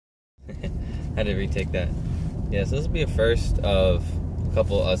Had to retake that. Yeah, so this will be a first of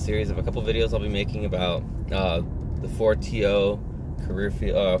a series of a couple videos I'll be making about the 4TO career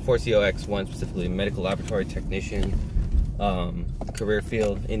field, 4TO-X1 specifically, medical laboratory technician career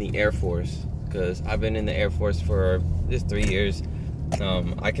field in the Air Force, because I've been in the Air Force for just 3 years.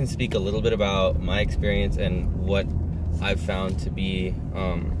 I can speak a little bit about my experience and what I've found to be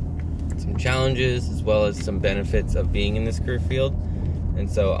some challenges as well as some benefits of being in this career field. And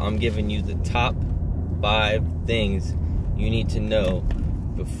so I'm giving you the top 5 things you need to know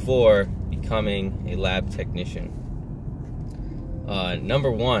before becoming a lab technician. Number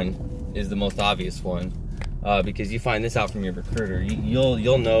 1 is the most obvious one, because you find this out from your recruiter.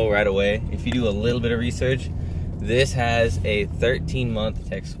 You'll know right away if you do a little bit of research. This has a 13-month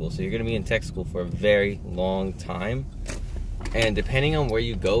tech school, so you're going to be in tech school for a very long time. And depending on where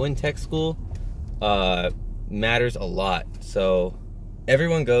you go in tech school, matters a lot. So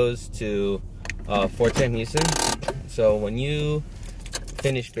everyone goes to Fort Sam Houston. So when you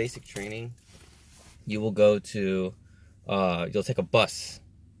finish basic training, you will go to, you'll take a bus,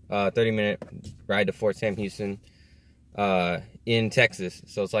 30-minute ride to Fort Sam Houston in Texas.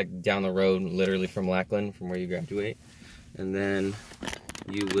 So it's like down the road, literally from Lackland, from where you graduate. And then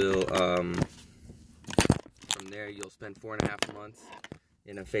you will, from there, you'll spend 4.5 months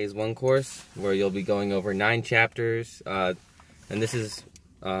in a phase 1 course where you'll be going over 9 chapters. And this is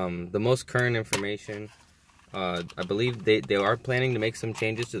the most current information. I believe they are planning to make some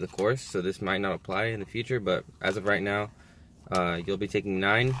changes to the course, so this might not apply in the future, but as of right now, you'll be taking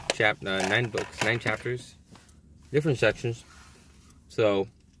 9 chapters, different sections. So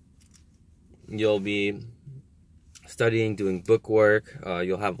you'll be studying, doing book work,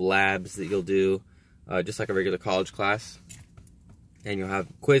 you'll have labs that you'll do, just like a regular college class, and you'll have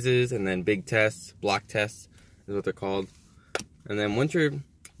quizzes and then big tests, block tests is what they're called. And then once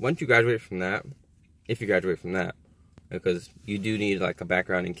you graduate from that, if you graduate from that, because you do need like a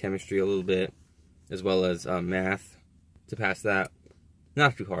background in chemistry a little bit, as well as math to pass that.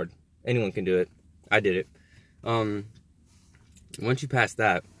 Not too hard. Anyone can do it. I did it. Once you pass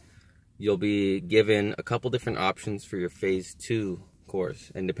that, you'll be given a couple different options for your phase 2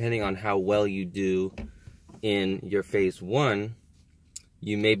 course. And depending on how well you do in your phase 1,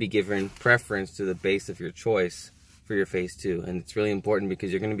 you may be given preference to the base of your choice for your phase 2. And it's really important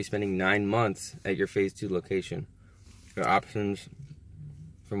because you're going to be spending 9 months at your phase 2 location. Your options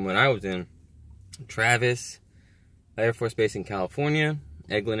from when I was in: Travis Air Force Base in California,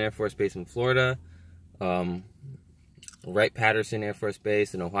 Eglin Air Force Base in Florida, Wright-Patterson Air Force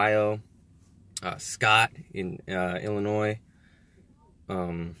Base in Ohio, Scott in Illinois.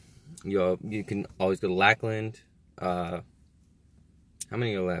 You can always go to Lackland. How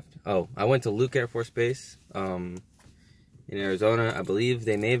many are left? Oh, I went to Luke Air Force Base in Arizona. I believe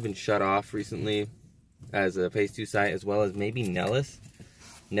they may have been shut off recently as a phase 2 site, as well as maybe Nellis.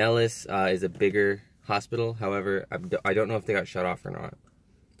 Nellis is a bigger hospital. However, I don't know if they got shut off or not.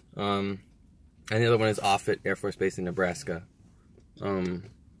 And the other one is Offutt Air Force Base in Nebraska.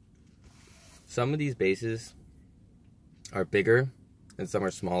 Some of these bases are bigger and some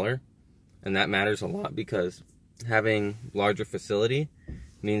are smaller, and that matters a lot because having larger facility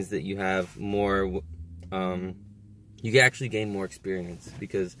means that you have more, you can actually gain more experience,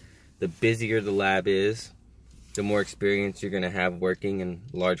 because the busier the lab is, the more experience you're going to have working in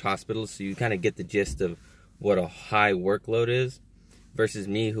large hospitals. So you kind of get the gist of what a high workload is, versus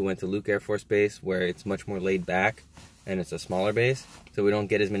me, who went to Luke Air Force Base, where it's much more laid back and it's a smaller base, so we don't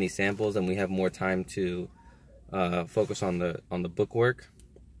get as many samples and we have more time to focus on the book work.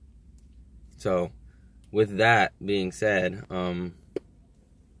 So with that being said,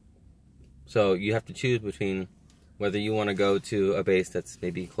 so you have to choose between whether you want to go to a base that's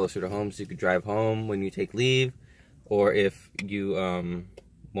maybe closer to home so you could drive home when you take leave, or if you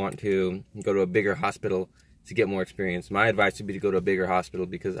want to go to a bigger hospital to get more experience. My advice would be to go to a bigger hospital,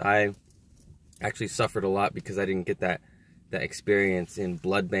 because I actually suffered a lot because I didn't get that experience in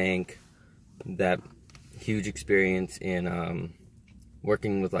blood bank, that huge experience in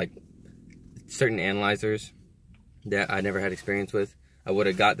working with like certain analyzers that I never had experience with. I would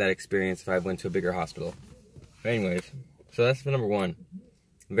have got that experience if I went to a bigger hospital. But anyways, so that's the number 1.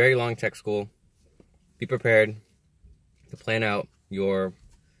 Very long tech school. Be prepared to plan out your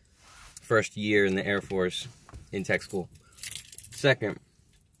first year in the Air Force in tech school. Second,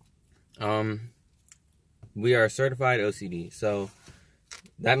 we are certified OCD. So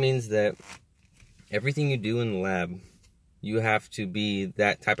that means that everything you do in the lab, you have to be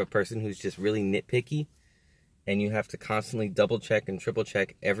that type of person who's just really nitpicky, and you have to constantly double check and triple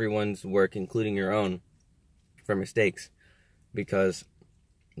check everyone's work, including your own, for mistakes. Because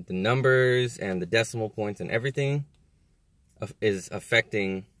the numbers and the decimal points and everything is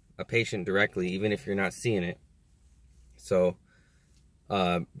affecting a patient directly, even if you're not seeing it. So,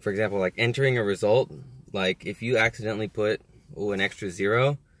 for example, like entering a result, like if you accidentally put an extra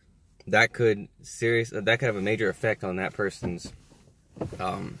 0, that could have a major effect on that person's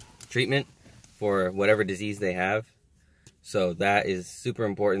treatment for whatever disease they have. So that is super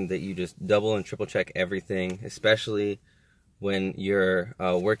important that you just double and triple check everything, especially when you're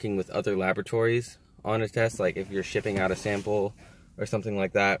working with other laboratories on a test. Like if you're shipping out a sample or something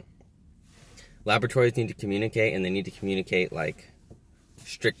like that, laboratories need to communicate, and they need to communicate like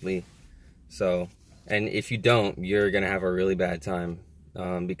strictly. So, and if you don't, you're gonna have a really bad time,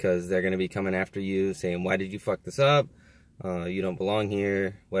 because they're gonna be coming after you saying, why did you fuck this up? You don't belong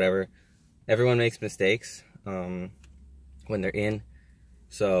here, whatever. Everyone makes mistakes when they're in,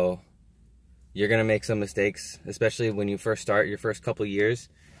 so you're gonna make some mistakes, especially when you first start your first couple years.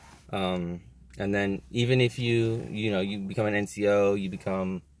 And then even if you become an NCO, you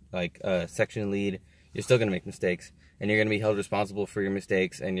become like a section lead, you're still gonna make mistakes, and you're gonna be held responsible for your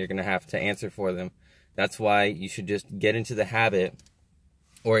mistakes, and you're gonna have to answer for them. That's why you should just get into the habit,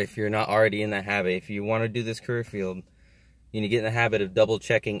 or if you're not already in that habit, if you want to do this career field, you need to get in the habit of double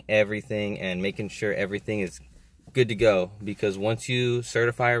checking everything and making sure everything is good to go. Because once you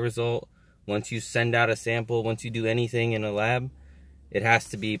certify a result, once you send out a sample, once you do anything in a lab, it has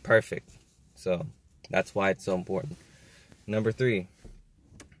to be perfect. So that's why it's so important. Number 3,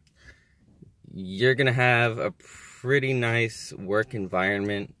 you're gonna have a pretty nice work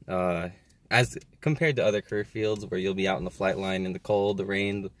environment as compared to other career fields where you'll be out in the flight line in the cold, the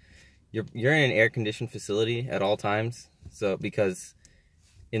rain. You're in an air-conditioned facility at all times. So because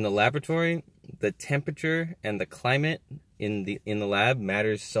in the laboratory, the temperature and the climate in the lab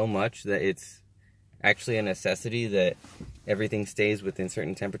matters so much that it's actually a necessity that everything stays within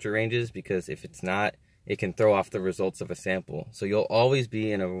certain temperature ranges, because if it's not, it can throw off the results of a sample. So you'll always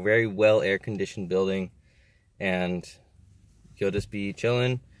be in a very well air-conditioned building, and you'll just be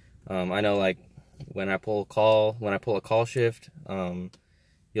chilling. I know, like when I pull a call shift,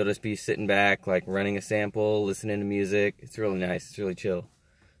 you'll just be sitting back, like running a sample, listening to music. It's really nice. It's really chill.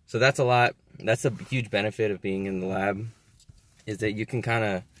 So that's a huge benefit of being in the lab, is that you can kind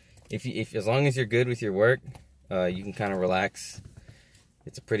of, if as long as you're good with your work, you can kind of relax.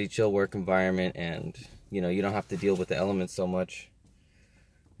 It's a pretty chill work environment, and you don't have to deal with the elements so much.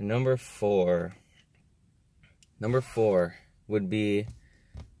 Number 4 would be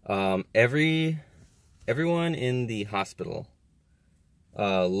everyone in the hospital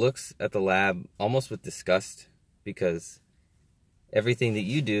looks at the lab almost with disgust, because everything that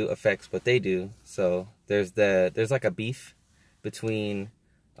you do affects what they do. So there's like a beef between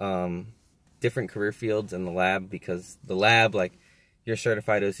different career fields in the lab, because the lab, like, you're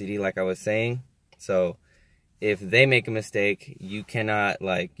certified OCD, like I was saying. So if they make a mistake, you cannot,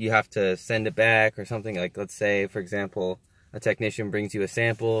 like, you have to send it back or something. Like, let's say, for example, a technician brings you a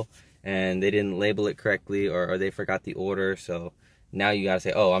sample and they didn't label it correctly, or they forgot the order. So now you gotta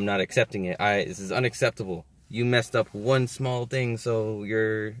say, oh, I'm not accepting it. This is unacceptable. You messed up one small thing, so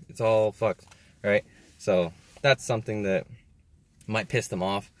it's all fucked, right? So that's something that might piss them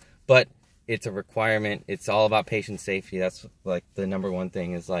off, but it's a requirement. It's all about patient safety. That's like the number 1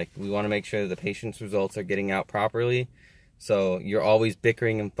 thing, is like, we want to make sure that the patient's results are getting out properly. So you're always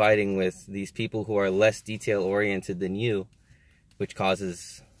bickering and fighting with these people who are less detail oriented than you, which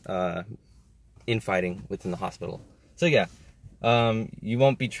causes infighting within the hospital. So yeah, you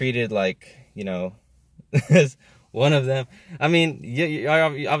won't be treated like, as one of them. I mean,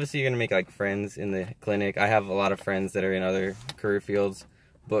 obviously you're gonna make like friends in the clinic. I have a lot of friends that are in other career fields,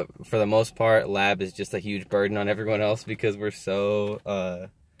 but for the most part, lab is just a huge burden on everyone else, because we're so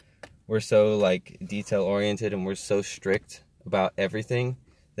like detail oriented, and we're so strict about everything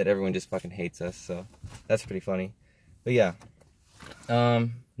that everyone just fucking hates us. So that's pretty funny. But yeah,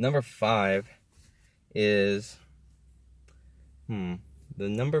 number 5 is the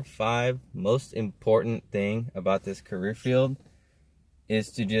number 5 most important thing about this career field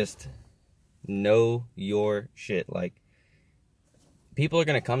is to just know your shit. Like, people are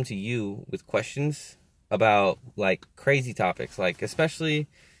going to come to you with questions about like crazy topics, like especially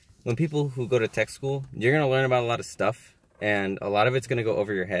when people who go to tech school, you're going to learn about a lot of stuff, and a lot of it's going to go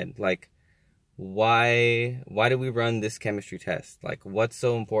over your head. Like, why do we run this chemistry test? Like, what's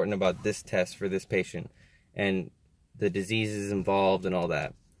so important about this test for this patient, and the diseases involved and all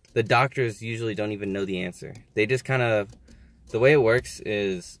that. The doctors usually don't even know the answer. They just kind of, the way it works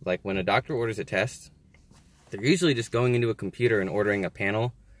is, like, when a doctor orders a test, they're usually just going into a computer and ordering a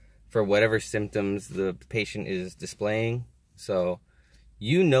panel for whatever symptoms the patient is displaying. So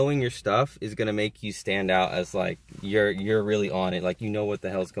you knowing your stuff is gonna make you stand out as like you're really on it, like you know what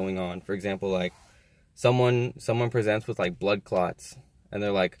the hell's going on. For example, like someone presents with like blood clots, and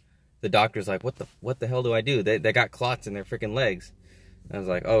they're like, the doctor's like, what the hell do I do? They got clots in their freaking legs. And I was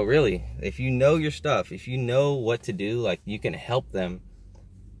like, oh really? If you know your stuff, if you know what to do, like you can help the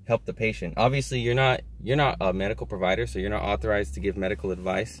patient. Obviously you're not a medical provider, so you're not authorized to give medical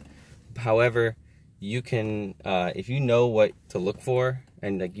advice. However, you can, if you know what to look for,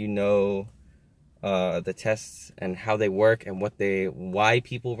 and like you know the tests and how they work and why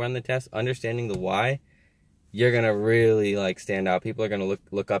people run the tests, understanding the why, you're gonna really like stand out. People are gonna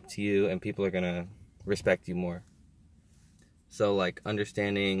look up to you, and people are gonna respect you more. So like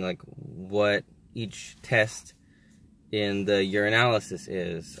understanding like what each test in the urinalysis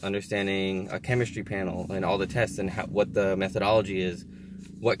is, understanding a chemistry panel and all the tests and what the methodology is,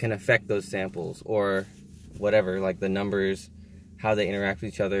 what can affect those samples, or whatever, like the numbers, how they interact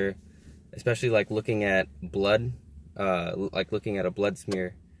with each other, especially like looking at blood, like looking at a blood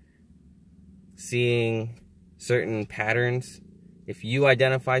smear, seeing certain patterns. If you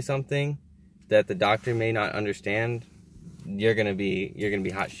identify something that the doctor may not understand, you're gonna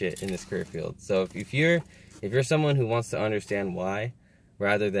be hot shit in this career field. So if you're someone who wants to understand why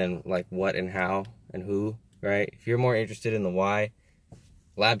rather than like what and how and who, right? If you're more interested in the why,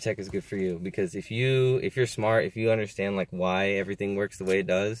 lab tech is good for you, because if you're smart, if you understand like why everything works the way it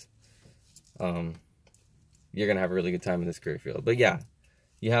does, you're gonna have a really good time in this career field. But yeah,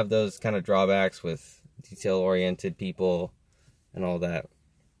 you have those kind of drawbacks with detail-oriented people and all that.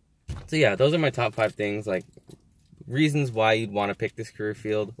 So yeah, those are my top 5 things, like reasons why you'd want to pick this career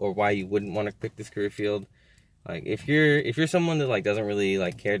field or why you wouldn't want to pick this career field. Like if you're someone that like doesn't really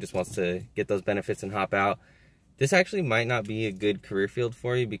like care, just wants to get those benefits and hop out, this actually might not be a good career field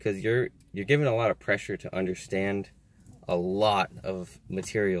for you, because you're given a lot of pressure to understand a lot of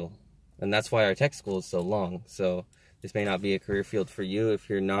material, and that's why our tech school is so long. So this may not be a career field for you if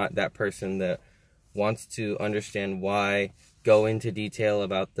you're not that person that wants to understand why, go into detail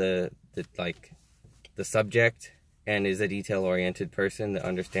about the subject, and is a detail-oriented person that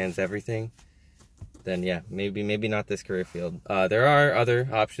understands everything. Then yeah, maybe not this career field. There are other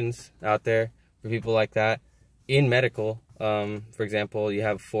options out there for people like that in medical. For example, you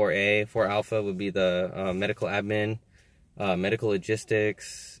have 4A, 4 Alpha would be the medical admin, medical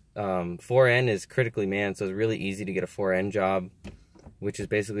logistics. 4N is critically manned, so it's really easy to get a 4N job, which is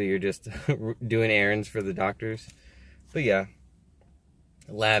basically you're just doing errands for the doctors. But yeah,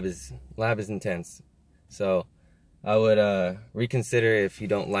 lab is intense. So I would reconsider if you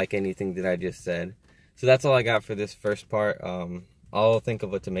don't like anything that I just said. So that's all I got for this first part. I'll think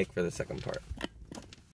of what to make for the second part.